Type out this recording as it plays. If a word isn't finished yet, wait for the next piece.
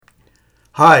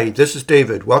Hi, this is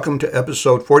David. Welcome to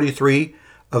episode 43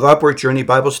 of Upward Journey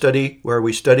Bible Study, where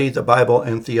we study the Bible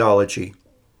and theology.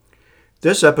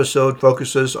 This episode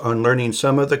focuses on learning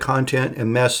some of the content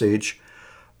and message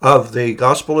of the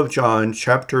Gospel of John,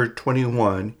 chapter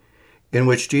 21, in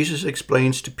which Jesus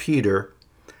explains to Peter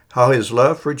how his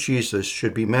love for Jesus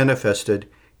should be manifested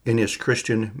in his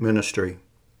Christian ministry.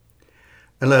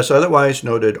 Unless otherwise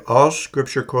noted, all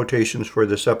scripture quotations for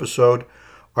this episode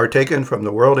are taken from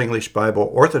the World English Bible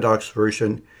Orthodox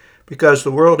Version because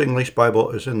the World English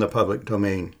Bible is in the public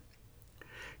domain.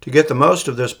 To get the most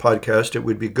of this podcast, it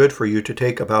would be good for you to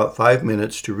take about 5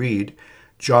 minutes to read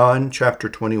John chapter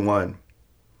 21.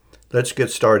 Let's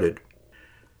get started.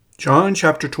 John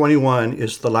chapter 21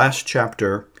 is the last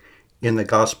chapter in the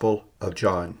Gospel of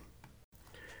John.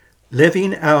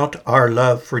 Living out our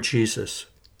love for Jesus.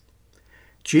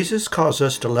 Jesus calls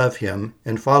us to love him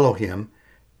and follow him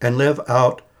and live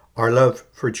out our love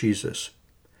for Jesus.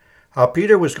 How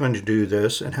Peter was going to do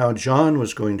this and how John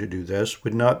was going to do this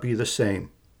would not be the same.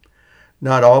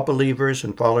 Not all believers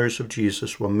and followers of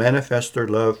Jesus will manifest their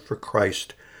love for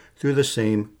Christ through the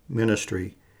same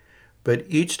ministry, but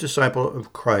each disciple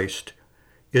of Christ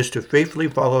is to faithfully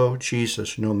follow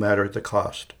Jesus no matter the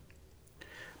cost.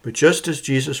 But just as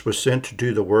Jesus was sent to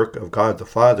do the work of God the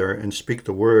Father and speak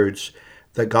the words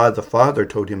that God the Father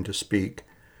told him to speak,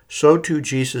 so too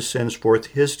Jesus sends forth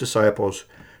his disciples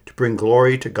to bring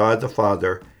glory to God the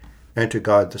Father and to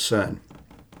God the Son.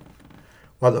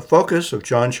 While the focus of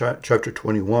John chapter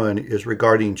 21 is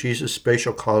regarding Jesus'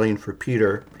 spatial calling for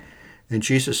Peter and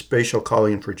Jesus' spatial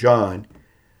calling for John,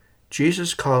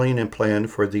 Jesus' calling and plan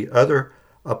for the other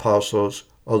apostles,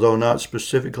 although not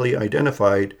specifically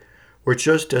identified, were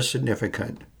just as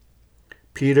significant.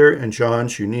 Peter and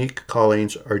John's unique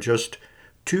callings are just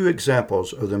two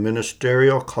examples of the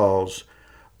ministerial calls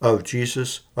of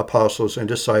Jesus' apostles and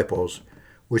disciples,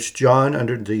 which John,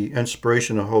 under the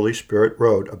inspiration of the Holy Spirit,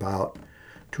 wrote about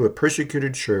to a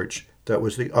persecuted church that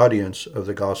was the audience of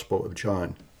the Gospel of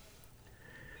John.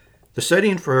 The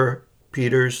setting for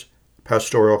Peter's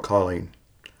pastoral calling.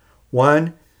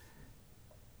 1.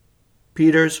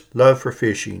 Peter's love for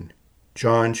fishing.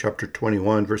 John chapter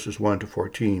 21, verses 1 to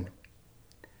 14.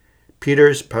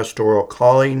 Peter's pastoral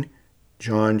calling.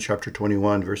 John chapter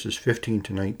 21, verses 15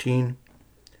 to 19.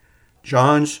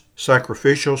 John's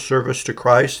sacrificial service to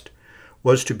Christ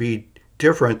was to be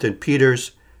different than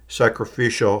Peter's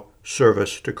sacrificial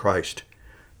service to Christ.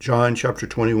 John chapter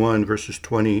 21, verses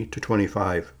 20 to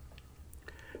 25.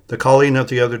 The calling of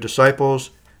the other disciples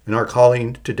and our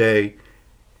calling today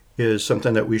is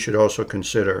something that we should also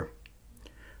consider.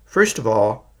 First of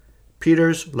all,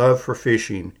 Peter's love for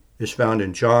fishing is found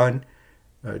in John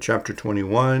chapter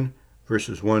 21,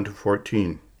 verses 1 to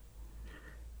 14.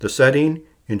 The setting,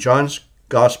 in John's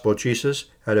Gospel, Jesus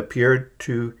had appeared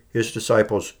to his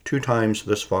disciples 2 times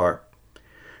thus far.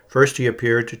 First, he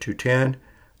appeared to 10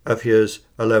 of his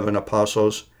 11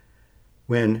 apostles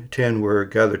when 10 were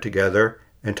gathered together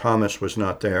and Thomas was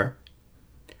not there.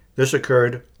 This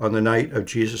occurred on the night of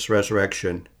Jesus'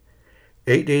 resurrection.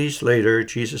 8 days later,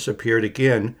 Jesus appeared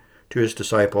again to his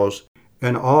disciples,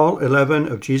 and all 11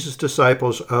 of Jesus'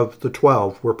 disciples of the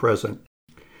 12 were present.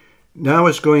 Now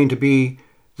is going to be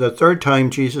the 3rd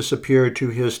time Jesus appeared to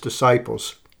his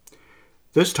disciples.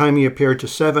 This time he appeared to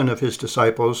 7 of his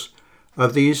disciples.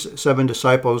 Of these 7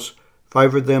 disciples,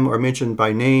 5 of them are mentioned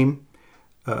by name.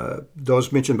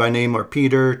 Those mentioned by name are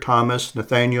Peter, Thomas,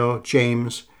 Nathanael,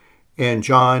 James, and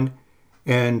John,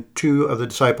 and 2 of the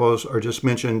disciples are just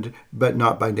mentioned but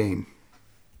not by name.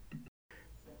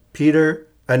 Peter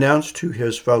announced to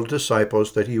his fellow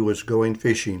disciples that he was going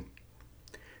fishing.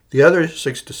 The other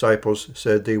 6 disciples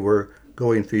said they were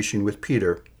going fishing with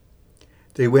Peter.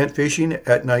 They went fishing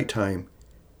at nighttime,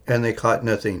 and they caught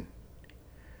nothing.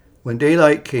 When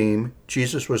daylight came,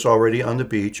 Jesus was already on the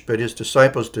beach, but his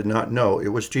disciples did not know it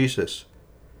was Jesus.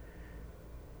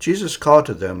 Jesus called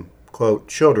to them, quote,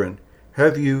 "Children,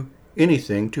 have you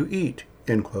anything to eat?"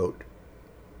 End quote.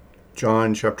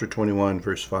 John chapter 21,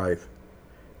 verse 5.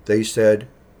 They said,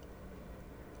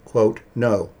 quote,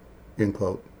 "No," end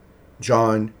quote.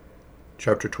 John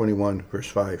chapter 21, verse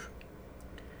 5.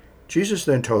 Jesus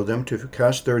then told them to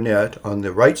cast their net on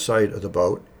the right side of the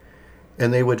boat,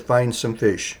 and they would find some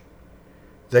fish.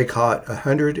 They caught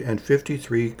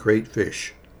 153 great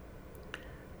fish.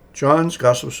 John's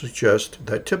Gospel suggests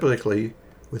that typically,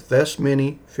 with this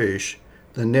many fish,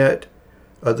 the net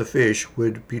of the fish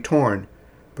would be torn,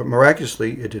 but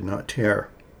miraculously it did not tear.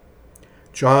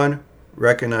 John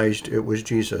recognized it was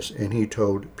Jesus, and he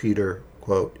told Peter,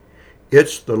 quote,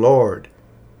 "It's the Lord,"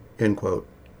 end quote.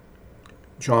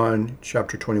 John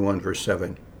chapter 21, verse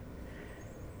 7.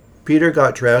 Peter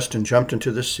got dressed and jumped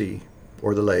into the sea,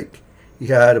 or the lake. He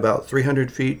had about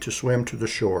 300 feet to swim to the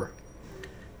shore.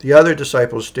 The other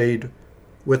disciples stayed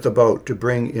with the boat to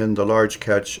bring in the large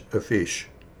catch of fish.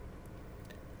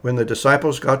 When the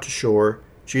disciples got to shore,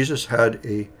 Jesus had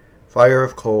a fire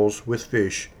of coals with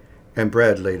fish and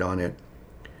bread laid on it.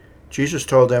 Jesus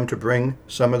told them to bring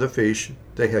some of the fish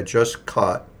they had just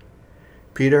caught.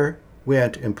 Peter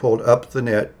went and pulled up the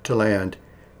net to land,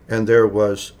 and there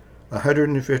was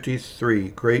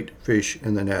 153 great fish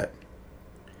in the net.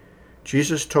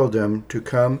 Jesus told them to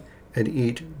come and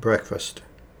eat breakfast.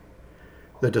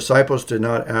 The disciples did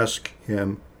not ask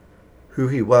him who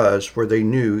he was, for they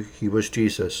knew he was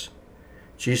Jesus.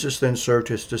 Jesus then served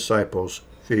his disciples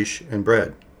fish and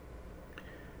bread.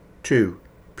 2.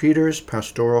 Peter's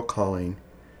pastoral calling.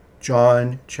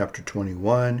 John chapter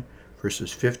 21,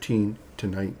 verses 15 to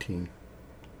 19.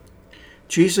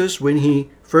 Jesus, when he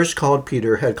first called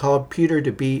Peter, had called Peter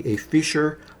to be a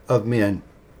fisher of men.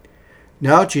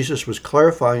 Now Jesus was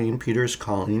clarifying Peter's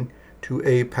calling to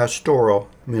a pastoral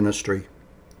ministry.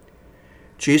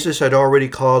 Jesus had already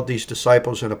called these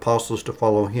disciples and apostles to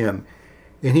follow him,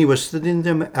 and he was sending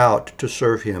them out to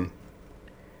serve him.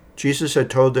 Jesus had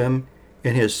told them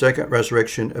in his second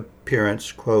resurrection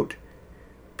appearance, quote,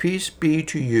 "Peace be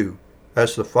to you.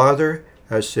 As the Father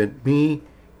has sent me,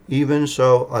 even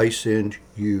so I send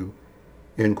you."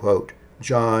 End quote.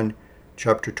 John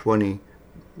chapter 20,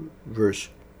 verse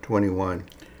 21.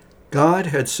 God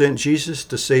had sent Jesus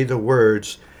to say the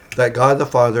words that God the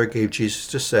Father gave Jesus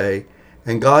to say,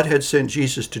 and God had sent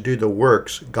Jesus to do the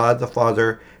works God the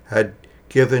Father had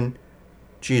given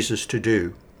Jesus to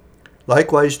do.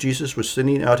 Likewise, Jesus was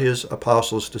sending out his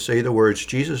apostles to say the words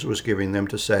Jesus was giving them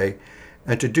to say,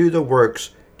 and to do the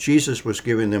works Jesus was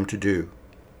giving them to do.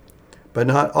 But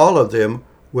not all of them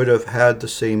would have had the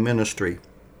same ministry.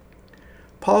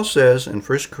 Paul says in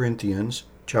 1 Corinthians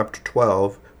chapter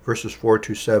 12, verses 4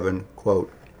 to 7,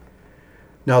 quote,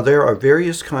 "Now there are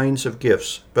various kinds of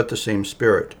gifts, but the same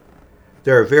Spirit.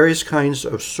 There are various kinds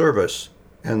of service,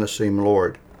 and the same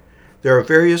Lord. There are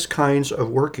various kinds of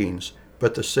workings,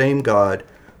 but the same God,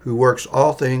 who works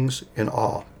all things in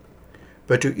all.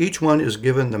 But to each one is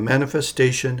given the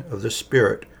manifestation of the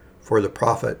Spirit for the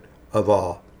profit of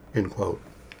all." End quote.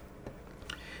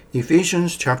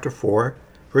 Ephesians chapter 4,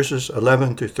 verses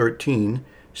 11 to 13,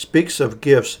 speaks of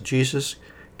gifts Jesus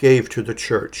gave to the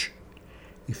church.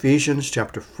 Ephesians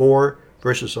chapter 4,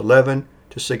 verses 11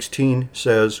 to 16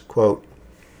 says, quote,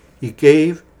 "He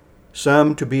gave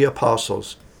some to be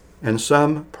apostles, and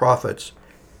some prophets,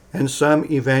 and some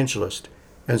evangelists,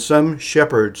 and some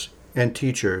shepherds and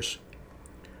teachers,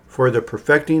 for the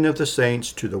perfecting of the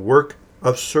saints, to the work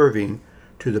of serving,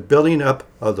 to the building up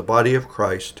of the body of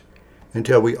Christ,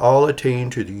 until we all attain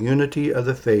to the unity of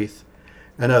the faith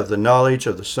and of the knowledge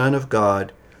of the Son of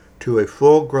God, to a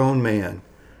full-grown man,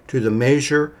 to the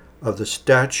measure of the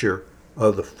stature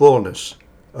of the fullness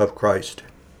of Christ."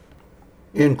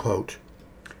 End quote.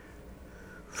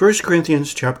 1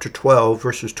 Corinthians chapter 12,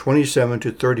 verses 27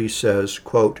 to 30 says,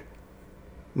 quote,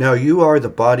 "Now you are the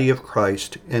body of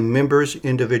Christ, and members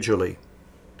individually.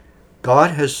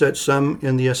 God has set some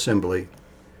in the assembly,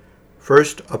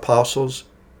 first apostles,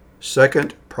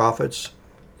 second prophets,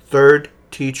 third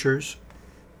teachers,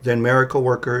 then miracle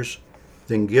workers,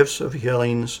 then gifts of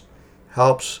healings,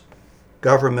 helps,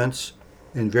 governments,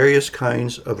 and various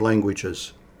kinds of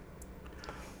languages.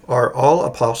 Are all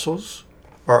apostles?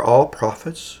 Are all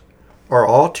prophets? Are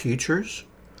all teachers?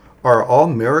 Are all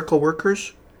miracle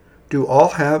workers? Do all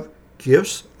have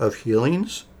gifts of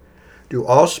healings? Do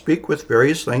all speak with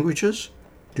various languages?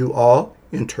 Do all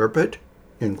interpret?"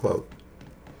 End quote.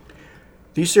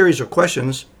 These series of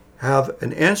questions have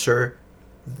an answer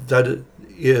that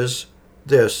is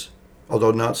this,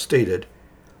 although not stated: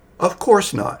 of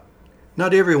course not.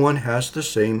 Not everyone has the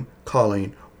same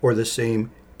calling or the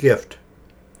same gift,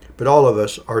 but all of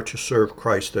us are to serve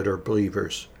Christ that are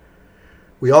believers.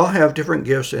 We all have different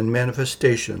gifts and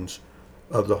manifestations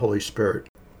of the Holy Spirit.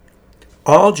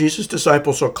 All Jesus'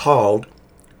 disciples are called,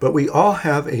 but we all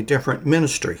have a different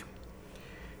ministry.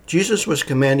 Jesus was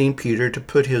commanding Peter to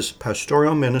put his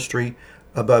pastoral ministry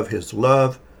above his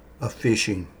love of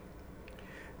fishing.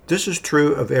 This is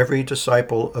true of every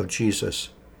disciple of Jesus.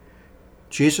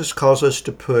 Jesus calls us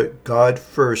to put God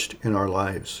first in our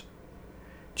lives.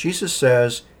 Jesus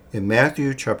says in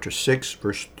Matthew chapter 6,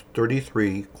 verse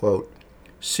 33, quote,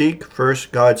 "Seek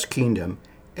first God's kingdom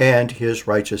and his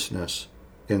righteousness,"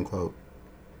 end quote.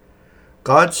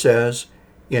 God says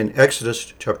in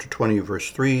Exodus chapter 20,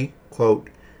 verse 3, quote,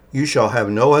 "You shall have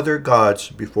no other gods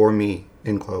before me,"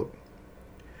 end quote.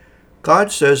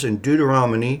 God says in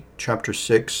Deuteronomy chapter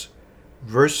 6,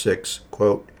 verse 6,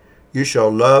 quote, "You shall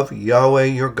love Yahweh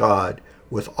your God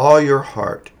with all your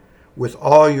heart, with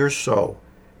all your soul,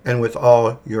 and with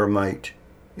all your might,"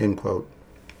 end quote.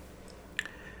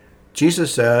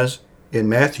 Jesus says in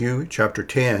Matthew chapter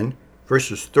 10,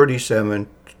 verses 37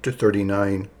 to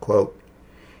 39, quote,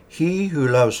 "He who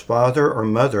loves father or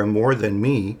mother more than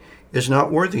me is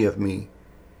not worthy of me,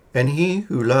 and he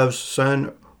who loves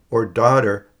son or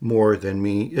daughter more than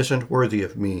me isn't worthy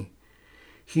of me.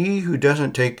 He who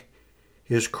doesn't take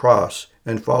his cross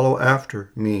and follow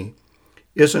after me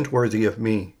isn't worthy of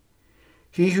me.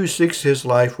 He who seeks his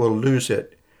life will lose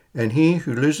it, and he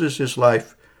who loses his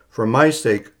life for my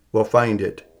sake will find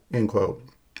it," end quote.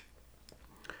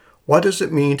 What does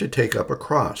it mean to take up a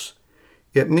cross?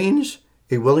 It means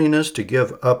a willingness to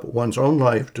give up one's own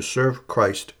life to serve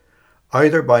Christ,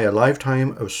 either by a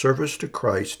lifetime of service to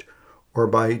Christ or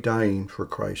by dying for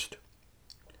Christ.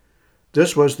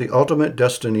 This was the ultimate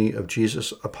destiny of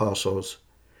Jesus' apostles.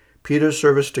 Peter's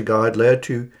service to God led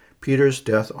to Peter's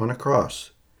death on a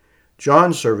cross.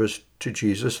 John's service to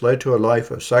Jesus led to a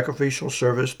life of sacrificial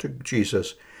service to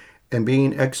Jesus and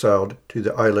being exiled to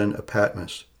the island of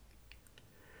Patmos.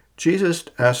 Jesus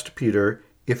asked Peter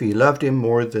if he loved him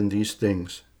more than these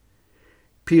things.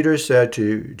 Peter said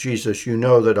to Jesus, "You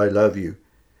know that I love you."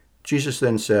 Jesus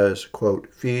then says, quote,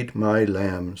 "Feed my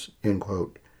lambs," end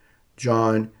quote.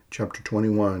 John chapter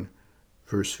 21,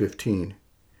 verse 15.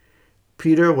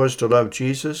 Peter was to love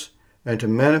Jesus and to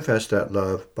manifest that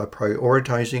love by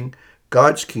prioritizing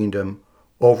God's kingdom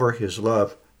over his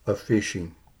love of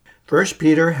fishing. First,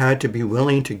 Peter had to be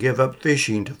willing to give up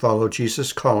fishing to follow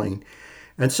Jesus' calling,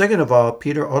 and second of all,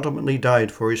 Peter ultimately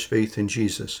died for his faith in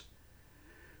Jesus.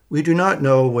 We do not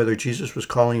know whether Jesus was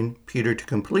calling Peter to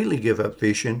completely give up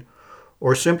fishing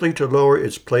or simply to lower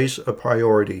its place of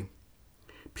priority.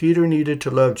 Peter needed to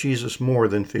love Jesus more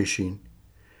than fishing.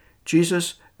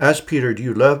 Jesus asked Peter, "Do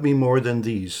you love me more than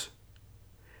these?"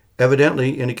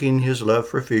 Evidently indicating his love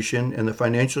for fishing and the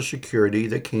financial security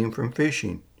that came from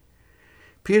fishing.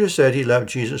 Peter said he loved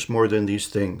Jesus more than these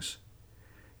things.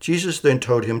 Jesus then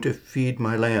told him to feed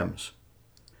my lambs.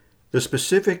 The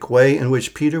specific way in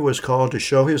which Peter was called to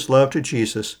show his love to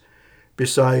Jesus,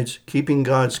 besides keeping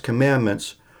God's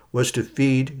commandments, was to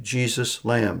feed Jesus'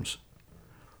 lambs.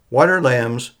 What are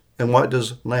lambs, and what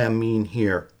does lamb mean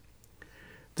here?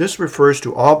 This refers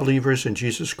to all believers in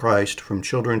Jesus Christ, from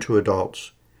children to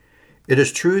adults. It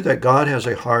is true that God has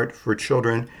a heart for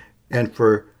children and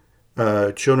for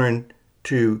children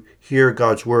to hear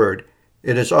God's word.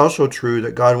 It is also true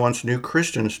that God wants new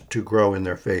Christians to grow in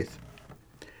their faith.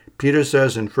 Peter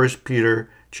says in 1 Peter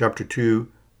chapter 2,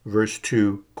 verse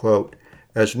 2, quote,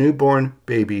 "As newborn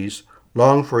babies,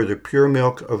 long for the pure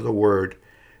milk of the word,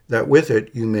 that with it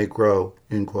you may grow,"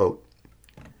 end quote.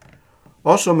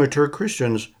 Also, mature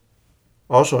Christians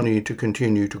also need to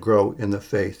continue to grow in the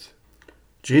faith.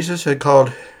 Jesus had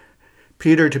called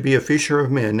Peter to be a fisher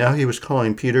of men. Now he was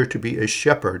calling Peter to be a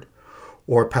shepherd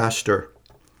or pastor.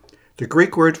 The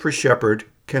Greek word for shepherd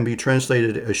can be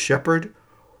translated as shepherd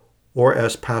or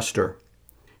as pastor.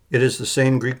 It is the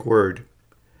same Greek word.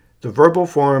 The verbal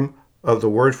form of the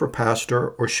word for pastor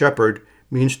or shepherd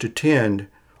means to tend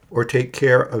or take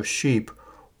care of sheep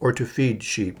or to feed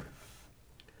sheep.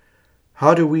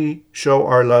 How do we show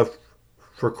our love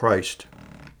for Christ?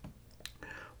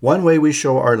 One way we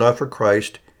show our love for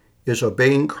Christ is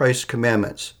obeying Christ's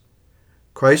commandments.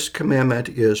 Christ's commandment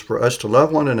is for us to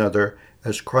love one another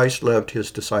as Christ loved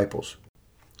his disciples.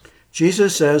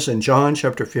 Jesus says in John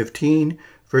chapter 15,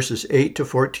 verses 8 to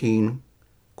 14,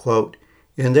 quote,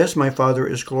 "In this my Father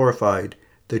is glorified,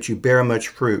 that you bear much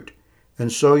fruit,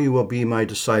 and so you will be my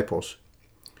disciples.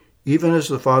 Even as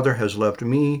the Father has loved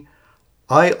me,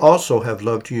 I also have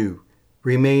loved you.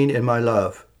 Remain in my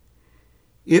love.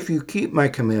 If you keep my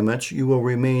commandments, you will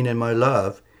remain in my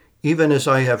love, even as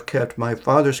I have kept my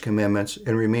Father's commandments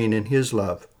and remain in his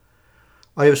love.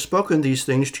 I have spoken these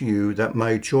things to you, that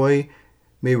my joy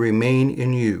may remain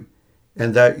in you,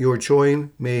 and that your joy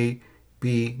may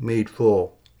be made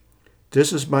full.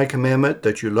 This is my commandment,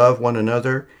 that you love one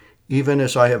another, even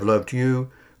as I have loved you.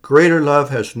 Greater love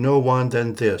has no one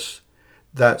than this,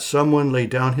 that someone lay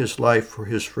down his life for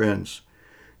his friends.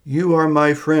 You are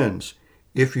my friends,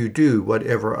 if you do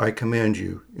whatever I command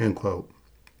you," end quote.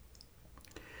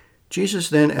 Jesus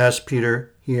then asked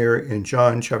Peter here in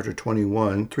John chapter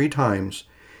 21 3 times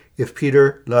if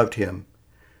Peter loved him.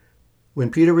 When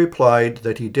Peter replied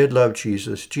that he did love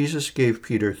Jesus, Jesus gave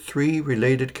Peter 3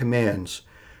 related commands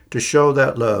to show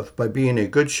that love by being a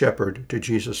good shepherd to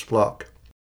Jesus' flock.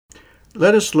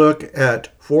 Let us look at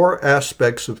 4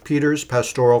 aspects of Peter's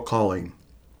pastoral calling.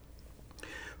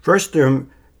 First,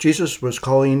 Jesus was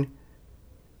calling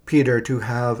Peter to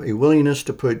have a willingness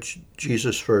to put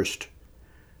Jesus first.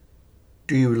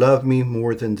 Do you love me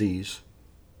more than these?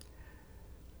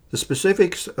 The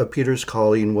specifics of Peter's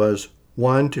calling was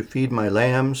 1, to feed my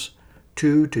lambs,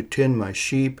 2, to tend my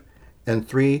sheep, and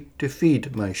 3, to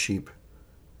feed my sheep.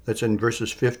 That's in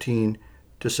verses 15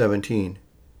 to 17.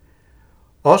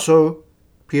 Also,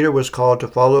 Peter was called to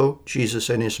follow Jesus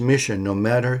and his mission no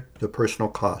matter the personal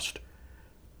cost.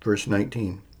 Verse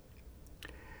 19.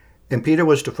 And Peter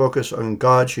was to focus on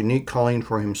God's unique calling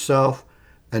for himself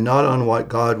and not on what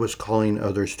God was calling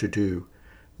others to do.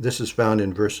 This is found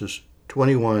in verses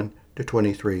 21 to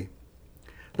 23.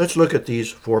 Let's look at these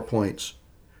 4 points.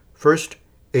 First,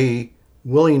 a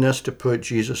willingness to put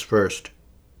Jesus first.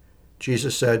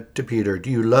 Jesus said to Peter, "Do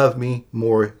you love me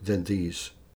more than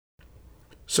these?"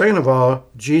 Second of all,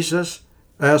 Jesus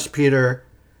asked Peter,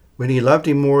 when he asked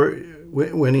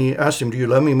him, "Do you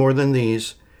love me more than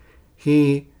these?"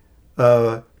 He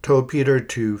told Peter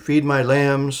to feed my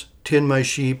lambs, tend my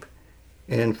sheep,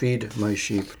 and feed my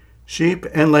sheep. Sheep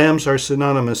and lambs are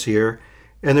synonymous here,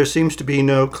 and there seems to be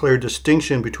no clear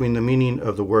distinction between the meaning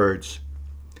of the words.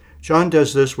 John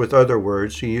does this with other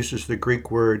words. He uses the Greek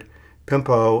word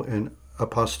pimpo and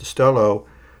apostello,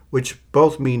 which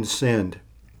both mean send.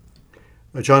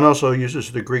 John also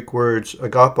uses the Greek words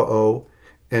agapao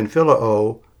and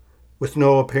phileo, with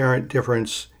no apparent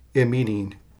difference in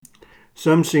meaning.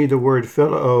 Some see the word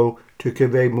phileo to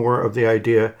convey more of the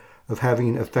idea of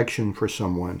having affection for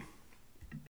someone.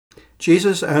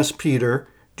 Jesus asked Peter,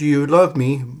 "Do you love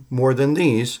me more than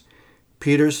these?"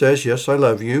 Peter says, "Yes, I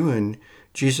love you." And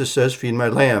Jesus says, "Feed my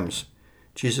lambs."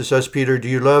 Jesus asks Peter, "Do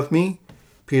you love me?"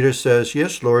 Peter says,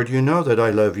 "Yes, Lord, you know that I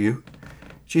love you."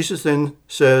 Jesus then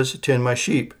says, "Tend my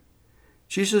sheep."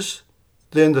 Jesus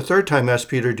then the third time asks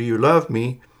Peter, "Do you love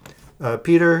me?"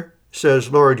 Peter says,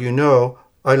 "Lord, you know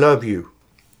I love you."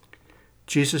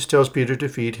 Jesus tells Peter to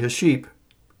feed his sheep.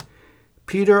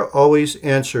 Peter always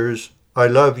answers, "I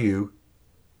love you,"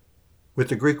 with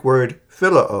the Greek word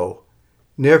phileo,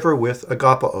 never with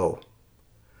agapao.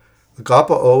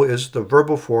 Agapao is the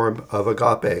verbal form of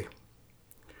agape.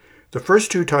 The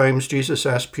first 2 times Jesus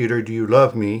asked Peter, "Do you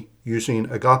love me?" using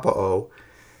agapao,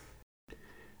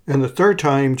 and the third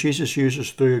time Jesus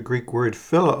uses the Greek word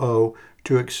phileo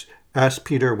to ask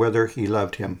Peter whether he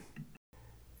loved him.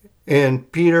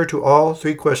 And Peter, to all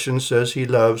 3 questions, says he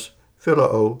loves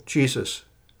phileo, Jesus.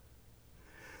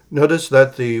 Notice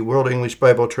that the World English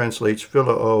Bible translates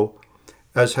phileo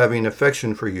as having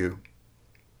affection for you.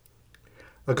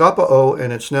 Agapao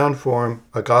and its noun form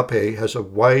agape has a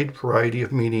wide variety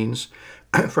of meanings,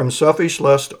 from selfish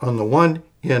lust on the one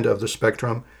end of the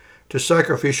spectrum to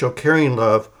sacrificial caring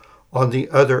love on the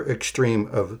other extreme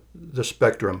of the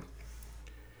spectrum.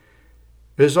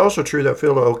 It is also true that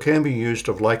phileo can be used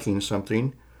of liking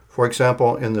something. For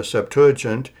example, in the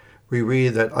Septuagint, we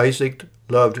read that Isaac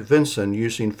loved venison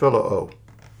using phileo.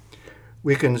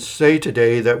 We can say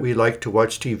today that we like to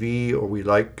watch TV or we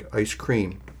like ice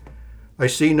cream. I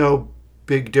see no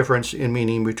big difference in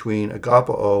meaning between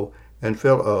agapao and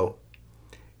phileo.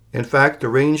 In fact, the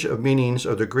range of meanings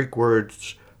of the Greek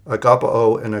words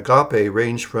agapao and agape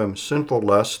range from sinful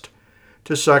lust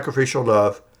to sacrificial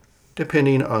love,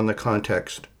 depending on the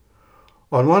context.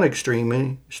 On one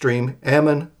extreme,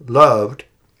 Ammon loved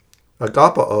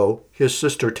agapao, his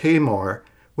sister Tamar,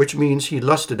 which means he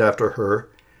lusted after her,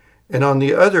 and on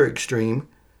the other extreme,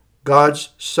 God's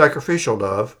sacrificial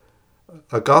love,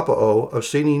 agapao, of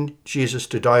sending Jesus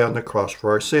to die on the cross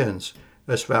for our sins,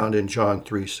 as found in John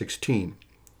 3:16.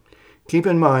 Keep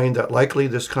in mind that likely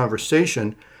this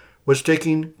conversation was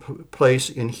taking place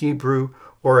in Hebrew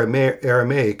or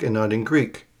Aramaic and not in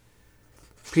Greek.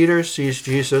 Peter sees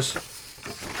Jesus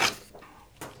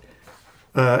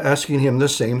asking him the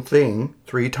same thing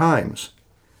 3 times.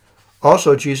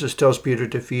 Also, Jesus tells Peter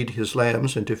to feed his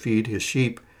lambs and to feed his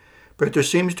sheep, but there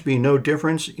seems to be no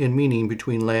difference in meaning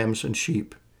between lambs and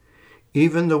sheep.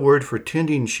 Even the word for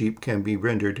tending sheep can be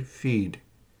rendered feed.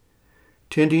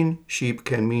 Tending sheep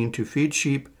can mean to feed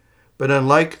sheep, but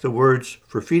unlike the words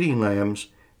for feeding lambs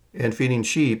and feeding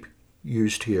sheep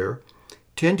used here,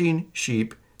 tending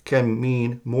sheep can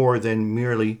mean more than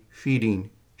merely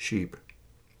feeding sheep.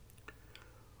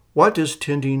 What does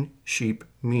tending sheep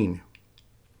mean?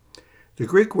 The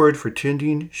Greek word for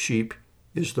tending sheep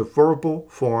is the verbal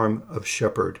form of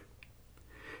shepherd.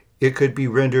 It could be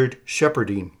rendered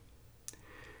shepherding.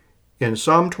 In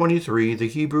Psalm 23, the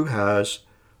Hebrew has,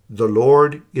 "The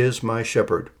Lord is my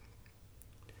shepherd."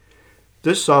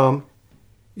 This psalm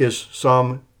is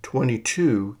Psalm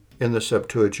 22 in the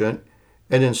Septuagint,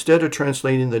 and instead of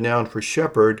translating the noun for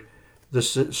shepherd, the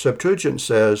Septuagint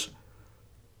says,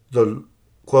 "The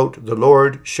quote, the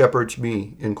Lord shepherds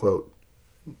me, end quote.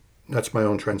 That's my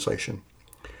own translation.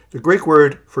 The Greek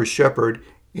word for shepherd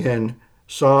in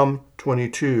Psalm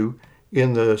 22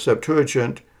 in the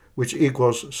Septuagint, which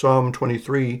equals Psalm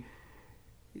 23,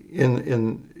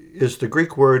 is the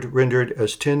Greek word rendered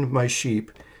as tend my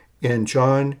sheep in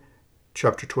John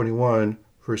chapter 21,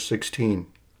 verse 16.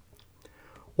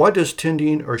 What does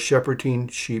tending or shepherding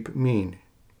sheep mean?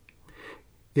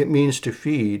 It means to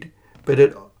feed, but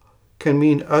it can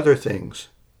mean other things.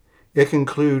 It can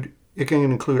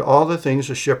include all the things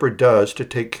a shepherd does to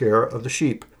take care of the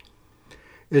sheep.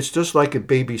 It's just like a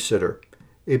babysitter.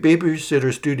 A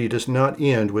babysitter's duty does not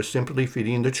end with simply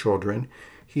feeding the children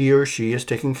he or she is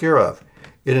taking care of.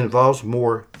 It involves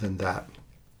more than that.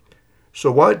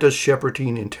 So what does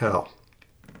shepherding entail?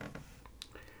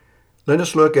 Let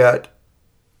us look at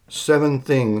 7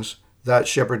 things that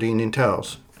shepherding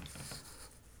entails.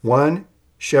 1.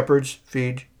 Shepherds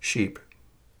feed sheep.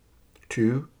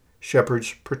 2.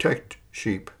 Shepherds protect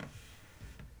sheep.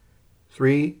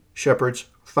 3. Shepherds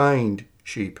find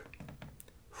sheep.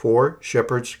 4.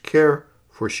 Shepherds care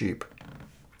for sheep.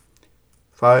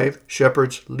 5.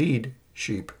 Shepherds lead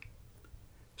sheep.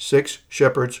 6.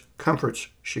 Shepherds comforts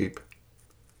sheep.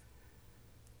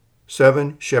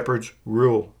 7. Shepherds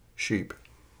rule sheep.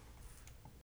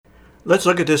 Let's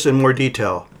look at this in more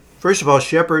detail. First of all,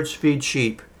 shepherds feed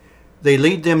sheep. They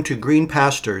lead them to green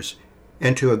pastures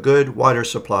and to a good water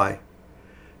supply.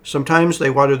 Sometimes they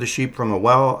water the sheep from a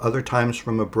well, other times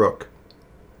from a brook.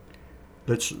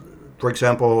 For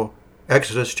example,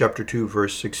 Exodus chapter 2,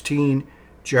 verse 16,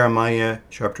 Jeremiah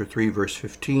chapter 3, verse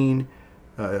 15,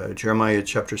 Jeremiah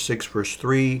chapter 6, verse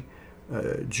 3,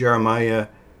 Jeremiah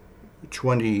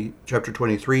chapter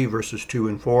 23, verses 2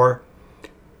 and 4,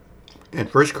 and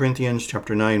 1 Corinthians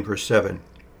chapter 9, verse 7.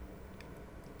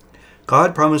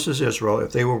 God promises Israel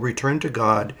if they will return to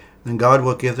God, then God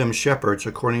will give them shepherds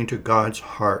according to God's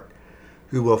heart,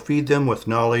 who will feed them with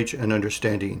knowledge and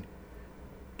understanding.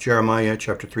 Jeremiah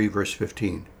chapter 3, verse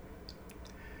 15.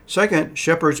 Second,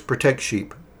 shepherds protect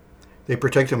sheep. They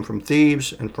protect them from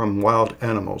thieves and from wild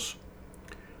animals.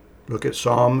 Look at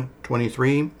Psalm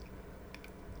 23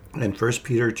 and 1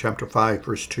 Peter chapter 5,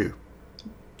 verse 2.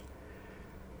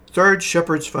 Third,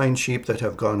 shepherds find sheep that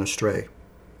have gone astray.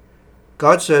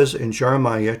 God says in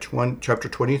Jeremiah chapter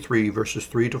 23, verses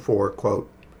 3 to 4, quote,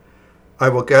 I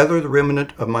will gather the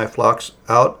remnant of my flocks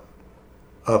out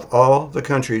of all the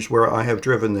countries where I have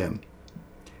driven them,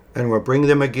 and will bring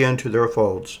them again to their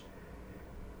folds,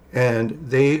 and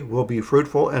they will be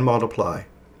fruitful and multiply.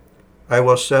 I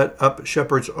will set up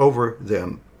shepherds over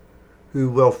them, who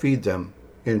will feed them,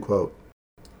 end quote.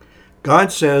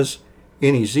 God says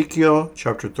in Ezekiel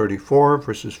chapter 34,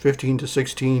 verses 15 to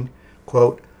 16,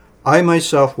 quote, I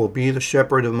myself will be the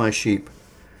shepherd of my sheep,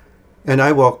 and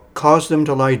I will cause them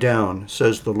to lie down,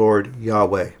 says the Lord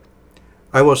Yahweh.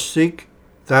 I will seek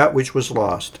that which was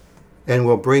lost, and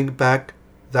will bring back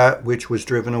that which was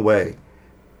driven away,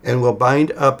 and will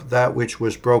bind up that which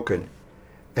was broken,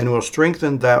 and will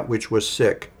strengthen that which was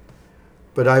sick.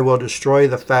 But I will destroy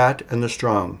the fat and the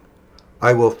strong.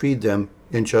 I will feed them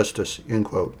in justice, end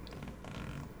quote.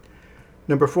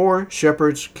 Number 4,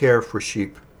 shepherds care for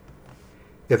sheep.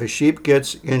 If a sheep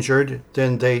gets injured,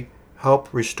 then they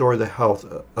help restore the health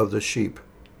of the sheep.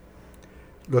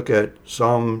 Look at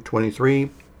Psalm 23,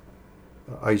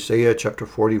 Isaiah chapter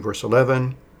 40, verse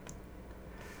 11.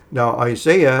 Now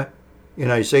in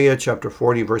Isaiah chapter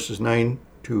 40, verses 9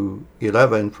 to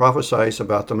 11, prophesies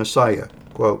about the Messiah.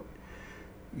 Quote,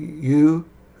 you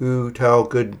who tell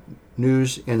good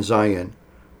news in Zion,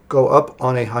 go up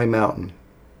on a high mountain.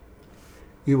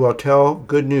 You will tell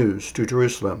good news to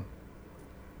Jerusalem.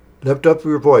 Lift up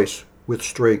your voice with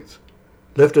strength.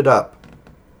 Lift it up.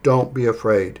 Don't be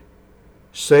afraid.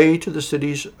 Say to the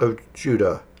cities of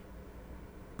Judah,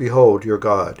 behold your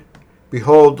God.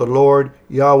 Behold, the Lord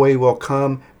Yahweh will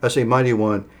come as a mighty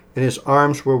one, and his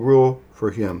arms will rule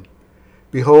for him.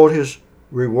 Behold, his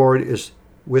reward is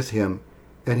with him,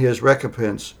 and his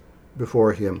recompense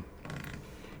before him.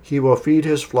 He will feed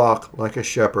his flock like a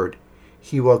shepherd.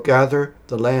 He will gather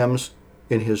the lambs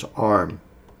in his arm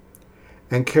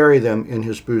and carry them in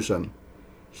his bosom.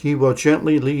 He will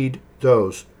gently lead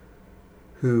those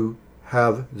who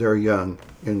have their young,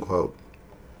 end quote.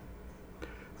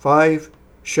 5,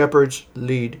 shepherds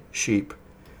lead sheep.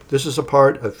 This is a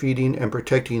part of feeding and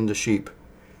protecting the sheep.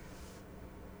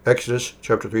 Exodus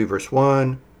chapter 3, verse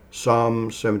 1,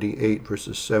 Psalm 78,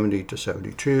 verses 70 to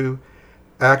 72,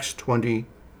 Acts 20,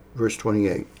 verse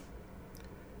 28.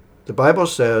 The Bible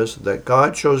says that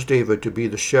God chose David to be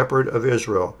the shepherd of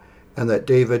Israel, and that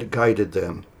David guided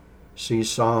them. See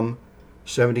Psalm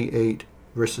 78,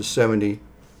 verses 70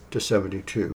 to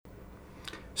 72.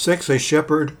 6. A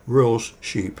shepherd rules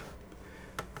sheep.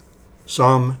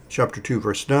 Psalm chapter 2,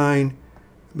 verse 9,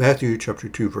 Matthew chapter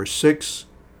 2, verse 6,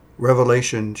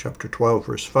 Revelation chapter 12,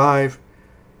 verse 5,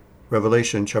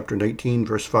 Revelation chapter 18,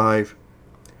 verse 5.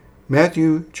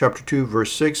 Matthew chapter 2,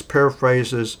 verse 6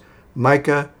 paraphrases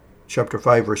Micah chapter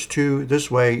 5, verse 2 this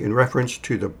way in reference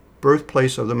to the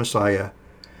birthplace of the Messiah.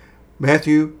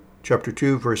 Matthew chapter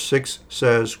 2, verse 6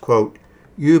 says, quote,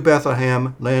 "You,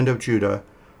 Bethlehem, land of Judah,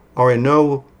 are in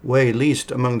no way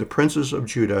least among the princes of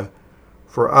Judah,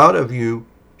 for out of you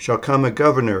shall come a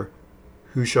governor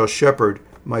who shall shepherd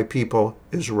my people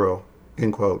Israel."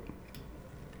 End quote.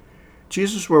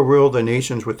 Jesus will rule the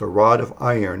nations with a rod of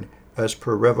iron, as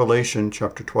per Revelation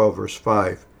chapter 12, verse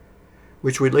 5,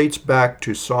 which relates back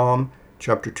to Psalm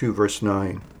chapter 2, verse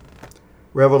 9.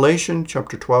 Revelation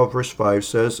chapter 12, verse 5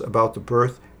 says about the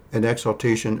birth and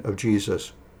exaltation of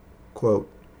Jesus, quote,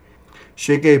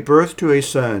 "She gave birth to a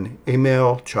son, a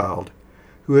male child,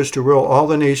 who is to rule all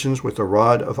the nations with a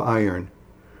rod of iron.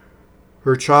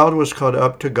 Her child was caught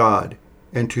up to God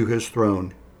and to his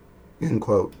throne." End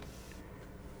quote.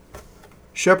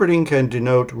 Shepherding can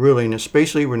denote ruling,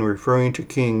 especially when referring to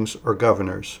kings or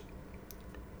governors.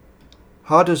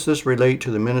 How does this relate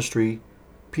to the ministry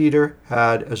Peter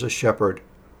had as a shepherd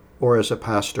or as a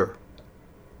pastor?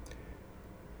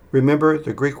 Remember,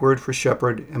 the Greek word for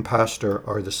shepherd and pastor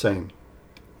are the same.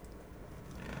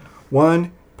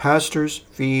 1. Pastors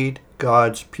feed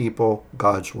God's people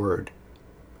God's word.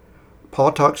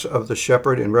 Paul talks of the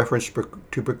shepherd in reference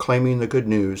to proclaiming the good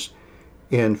news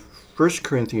in 1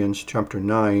 Corinthians chapter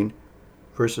 9,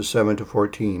 verses 7 to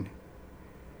 14.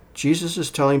 Jesus is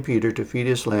telling Peter to feed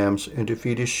his lambs and to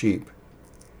feed his sheep.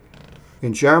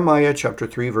 In Jeremiah chapter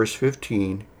 3, verse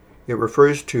 15, it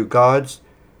refers to God's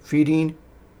feeding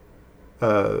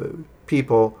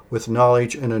people with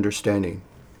knowledge and understanding.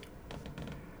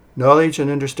 Knowledge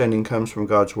and understanding comes from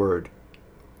God's word.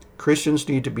 Christians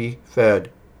need to be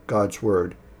fed God's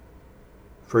word.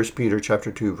 1 Peter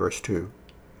chapter 2, verse 2.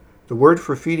 The word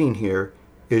for feeding here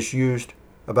is used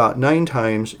about 9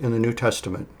 times in the New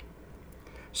Testament.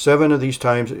 7 of these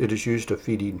times it is used of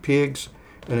feeding pigs,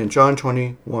 and in John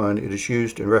 21 it is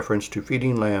used in reference to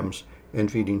feeding lambs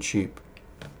and feeding sheep.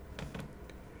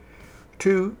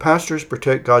 2. Pastors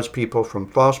protect God's people from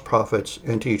false prophets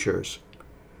and teachers.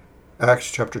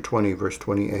 Acts chapter 20, verse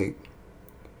 28.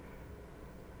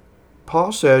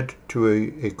 Paul said to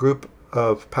a group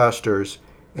of pastors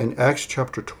in Acts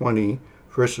chapter 20,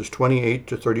 verses 28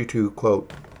 to 32,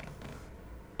 quote,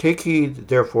 "Take heed,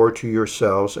 therefore, to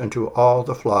yourselves and to all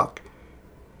the flock,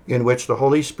 in which the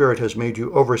Holy Spirit has made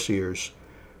you overseers,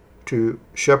 to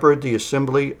shepherd the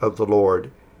assembly of the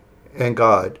Lord and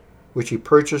God, which he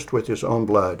purchased with his own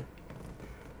blood.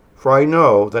 For I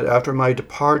know that after my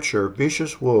departure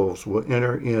vicious wolves will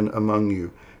enter in among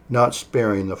you, not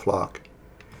sparing the flock.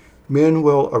 Men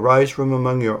will arise from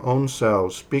among your own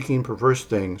selves, speaking perverse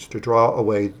things to draw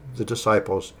away the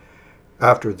disciples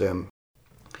after them.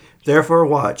 Therefore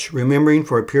watch, remembering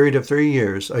for a period of 3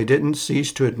 years I didn't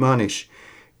cease to admonish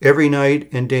every night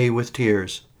and day with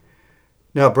tears.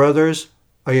 Now, brothers,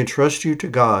 I entrust you to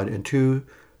God and to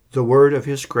the word of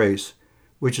his grace,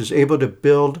 which is able to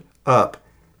build up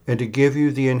and to give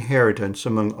you the inheritance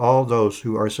among all those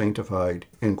who are sanctified."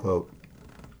 End quote.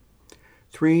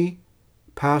 3.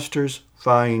 Pastors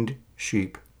find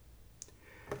sheep.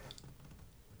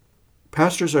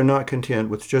 Pastors are not content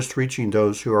with just reaching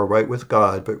those who are right with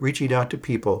God, but reaching out to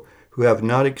people who have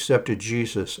not accepted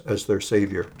Jesus as their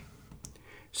Savior.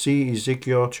 See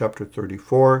Ezekiel chapter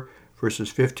 34, verses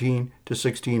 15 to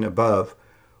 16 above,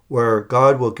 where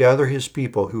God will gather his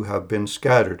people who have been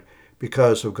scattered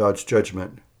because of God's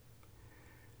judgment.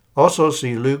 Also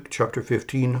see Luke chapter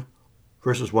 15,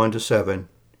 verses 1 to 7.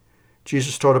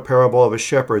 Jesus told a parable of a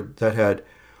shepherd that had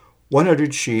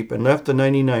 100 sheep and left the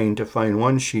 99 to find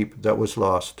one sheep that was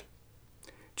lost.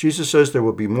 Jesus says there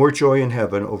will be more joy in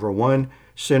heaven over one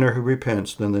sinner who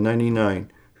repents than the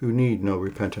 99 who need no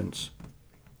repentance.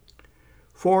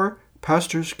 4.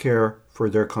 Pastors care for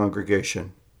their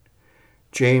congregation.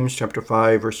 James chapter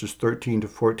 5, verses 13 to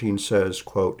 14 says,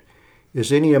 quote,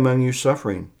 "Is any among you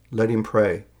suffering? Let him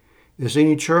pray. Is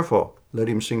any cheerful? Let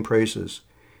him sing praises.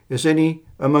 Is any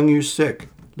among you sick?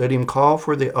 Let him call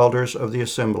for the elders of the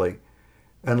assembly,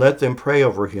 and let them pray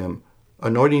over him,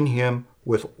 anointing him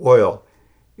with oil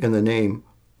in the name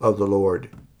of the Lord."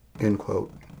 End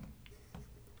quote.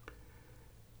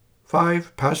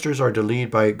 5. Pastors are to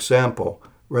lead by example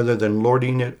rather than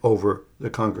lording it over the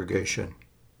congregation.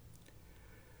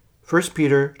 1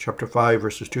 Peter chapter 5,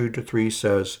 verses 2 to 3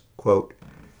 says, quote,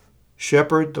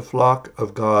 "Shepherd the flock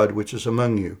of God which is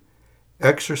among you,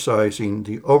 exercising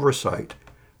the oversight,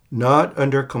 not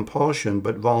under compulsion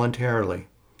but voluntarily,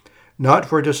 not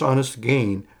for dishonest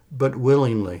gain but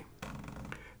willingly,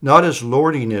 not as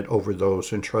lording it over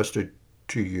those entrusted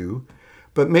to you,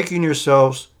 but making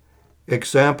yourselves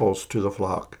examples to the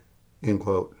flock." End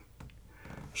quote.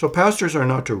 So pastors are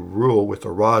not to rule with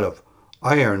a rod of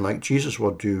iron like Jesus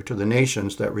will do to the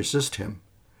nations that resist him.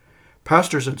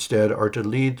 Pastors instead are to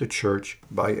lead the church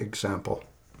by example.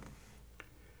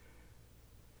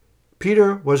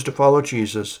 Peter was to follow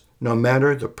Jesus no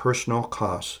matter the personal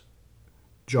cost.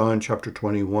 John chapter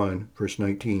 21, verse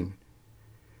 19.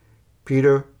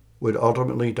 Peter would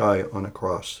ultimately die on a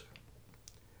cross.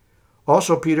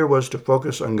 Also, Peter was to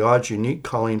focus on God's unique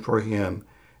calling for him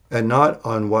and not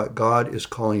on what God is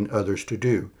calling others to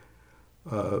do.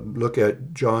 Look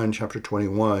at John chapter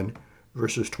 21,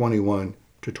 verses 21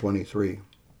 to 23.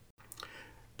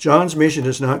 John's mission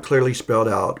is not clearly spelled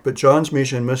out, but John's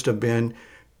mission must have been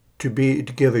to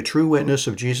give a true witness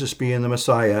of Jesus being the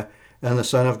Messiah and the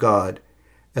Son of God,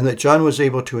 and that John was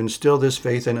able to instill this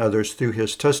faith in others through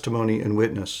his testimony and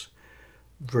witness.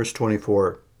 Verse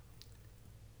 24.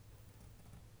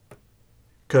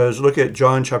 Because look at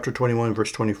John chapter 21,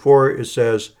 verse 24. It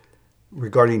says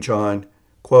regarding John,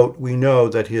 quote, "We know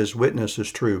that his witness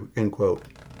is true," end quote.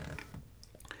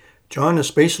 John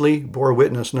especially bore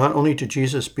witness not only to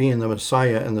Jesus being the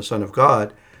Messiah and the Son of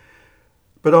God,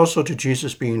 but also to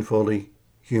Jesus being fully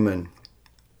human.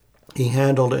 He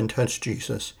handled and touched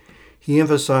Jesus. He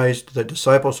emphasized that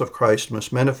disciples of Christ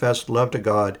must manifest love to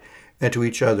God and to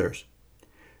each other.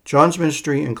 John's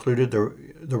ministry included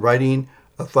the writing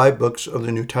of 5 books of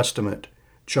the New Testament.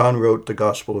 John wrote the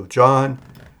Gospel of John,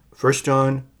 1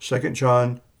 John, 2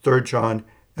 John, 3 John,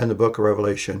 and the book of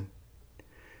Revelation.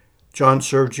 John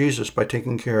served Jesus by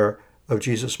taking care of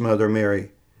Jesus' mother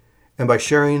Mary, and by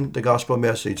sharing the gospel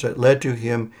message that led to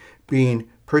him being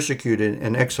persecuted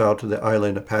and exiled to the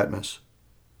island of Patmos.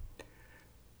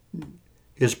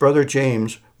 His brother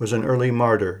James was an early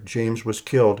martyr. James was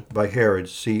killed by Herod.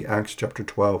 See Acts chapter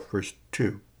 12, verse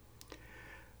 2.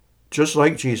 Just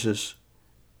like Jesus,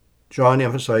 John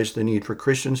emphasized the need for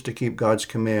Christians to keep God's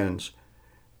commands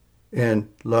and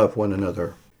love one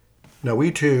another. Now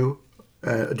we too,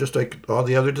 just like all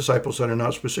the other disciples that are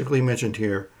not specifically mentioned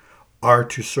here, are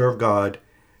to serve God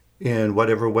in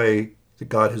whatever way that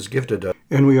God has gifted us,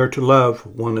 and we are to love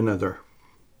one another.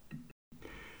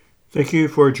 Thank you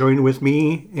for joining with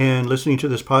me and listening to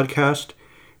this podcast.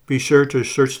 Be sure to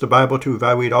search the Bible to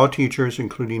evaluate all teachers,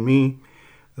 including me.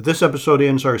 This episode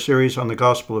ends our series on the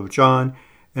Gospel of John,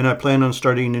 and I plan on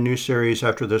starting a new series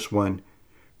after this one.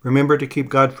 Remember to keep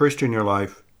God first in your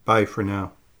life. Bye for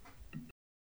now.